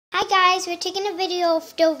guys, we're taking a video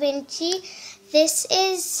of Dohvinci. This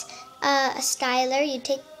is a styler.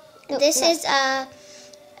 This is a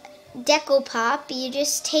deco pop. You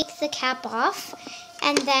just take the cap off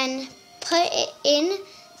and then put it in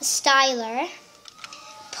the styler.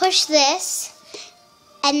 Push this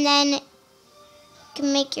and then you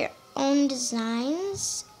can make your own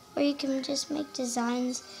designs, or you can just make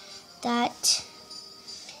designs that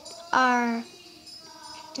are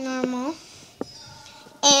normal.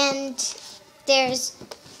 And there's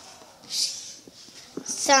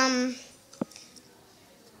some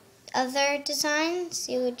other designs.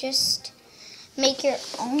 You would just make your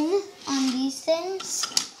own on these things.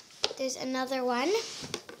 There's another one.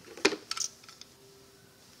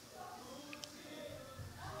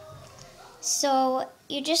 So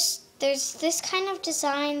there's this kind of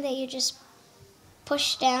design that you just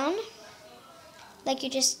push down. Like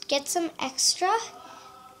you just get some extra,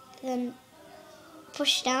 then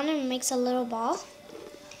push down and it makes a little ball.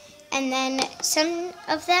 And then some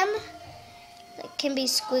of them can be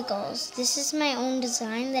squiggles. This is my own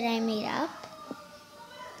design that I made up.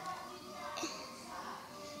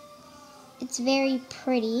 It's very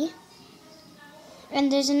pretty. And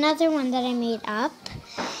there's another one that I made up.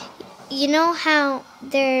 You know how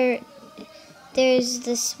there's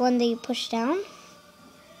this one that you push down?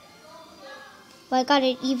 Well, I got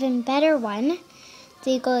an even better one. So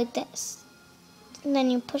you go like this. And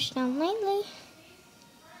then you push down lightly.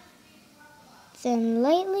 Then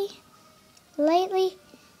lightly. Lightly.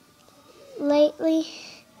 Lightly.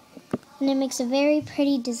 And it makes a very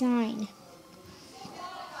pretty design.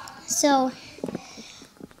 So,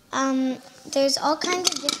 there's all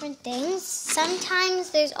kinds of different things.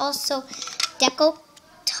 Sometimes there's also deco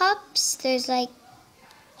tops. There's like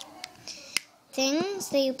things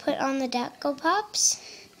that you put on the deco pops.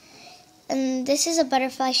 And this is a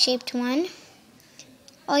butterfly shaped one.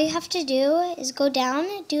 All you have to do is go down,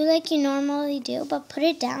 do like you normally do, but put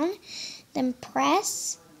it down, then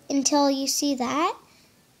press until you see that,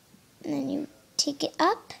 and then you take it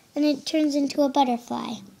up and it turns into a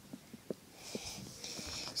butterfly.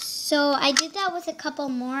 So I did that with a couple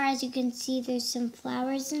more. As you can see, there's some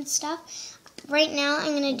flowers and stuff. Right now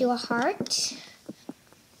I'm going to do a heart.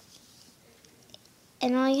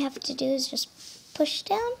 And all you have to do is just push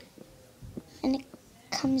down and it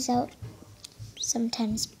comes out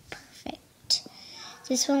sometimes perfect.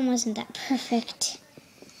 This one wasn't that perfect.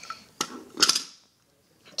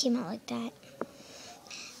 It came out like that.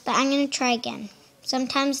 But I'm going to try again.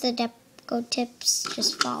 Sometimes the deco tips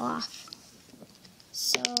just fall off.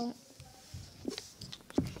 So,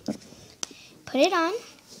 put it on.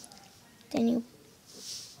 Then you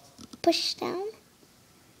push down.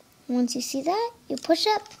 Once you see that, you push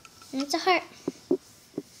up. And it's a heart.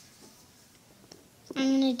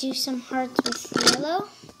 I'm going to do some hearts with yellow.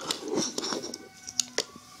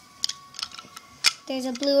 There's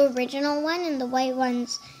a blue original one, and the white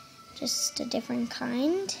one's just a different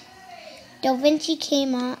kind. Dohvinci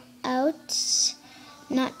came out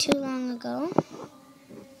not too long ago.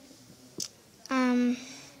 And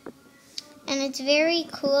it's very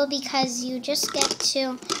cool because you just get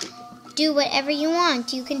to do whatever you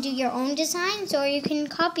want. You can do your own designs or you can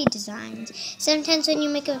copy designs. Sometimes when you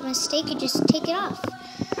make a mistake, you just take it off.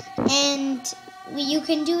 And you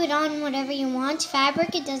can do it on whatever you want.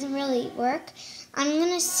 Fabric, it doesn't really work. I'm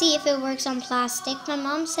going to see if it works on plastic. My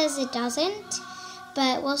mom says it doesn't,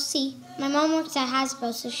 but we'll see. My mom works at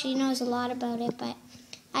Hasbro, so she knows a lot about it, but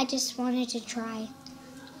I just wanted to try.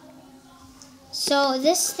 So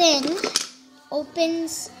this thing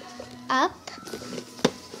opens up.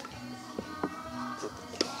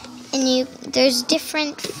 And there's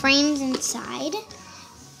different frames inside.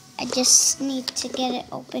 I just need to get it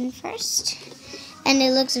open first. And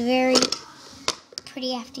it looks very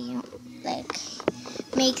pretty after you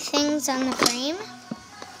make things on the frame.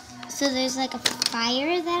 So there's like a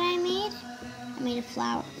fire that I made. I made a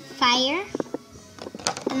fire.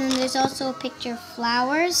 And then there's also a picture of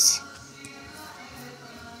flowers.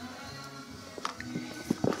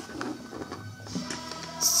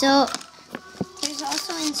 So there's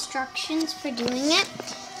also instructions for doing it.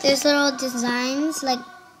 There's little designs like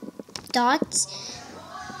dots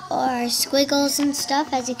or squiggles and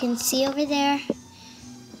stuff, as you can see over there.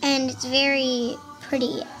 And it's very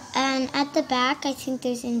pretty. And at the back, I think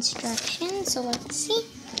there's instructions. So let's see.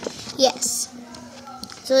 Yes.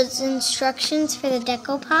 So it's instructions for the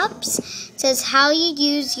deco pops. It says how you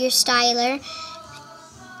use your styler.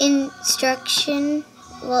 Instruction,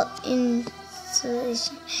 so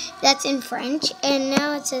that's in French. And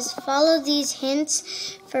now it says follow these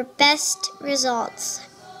hints for best results.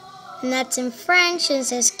 And that's in French. And it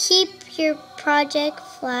says keep your project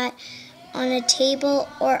flat on a table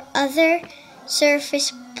or other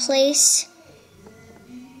surface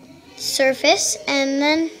and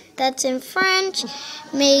then that's in French.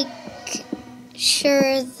 Make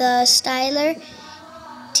sure the styler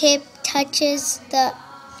tip touches the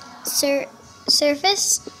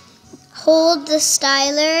surface. Hold the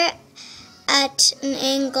styler at an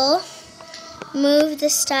angle. Move the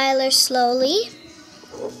styler slowly.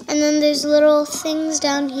 And then there's little things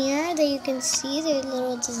down here that you can see. They're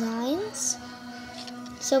little designs.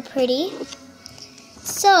 So pretty.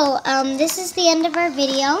 So, this is the end of our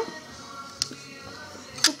video.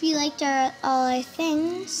 Hope you liked all our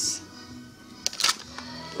things.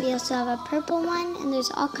 We also have a purple one, and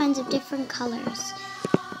there's all kinds of different colors.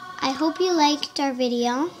 I hope you liked our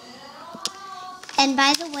video. And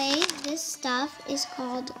by the way, this stuff is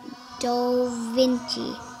called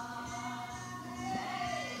Dohvinci.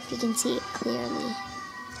 If you can see it clearly.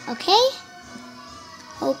 Okay?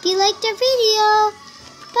 Hope you liked our video.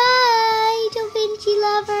 Bye, Dohvinci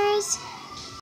lovers.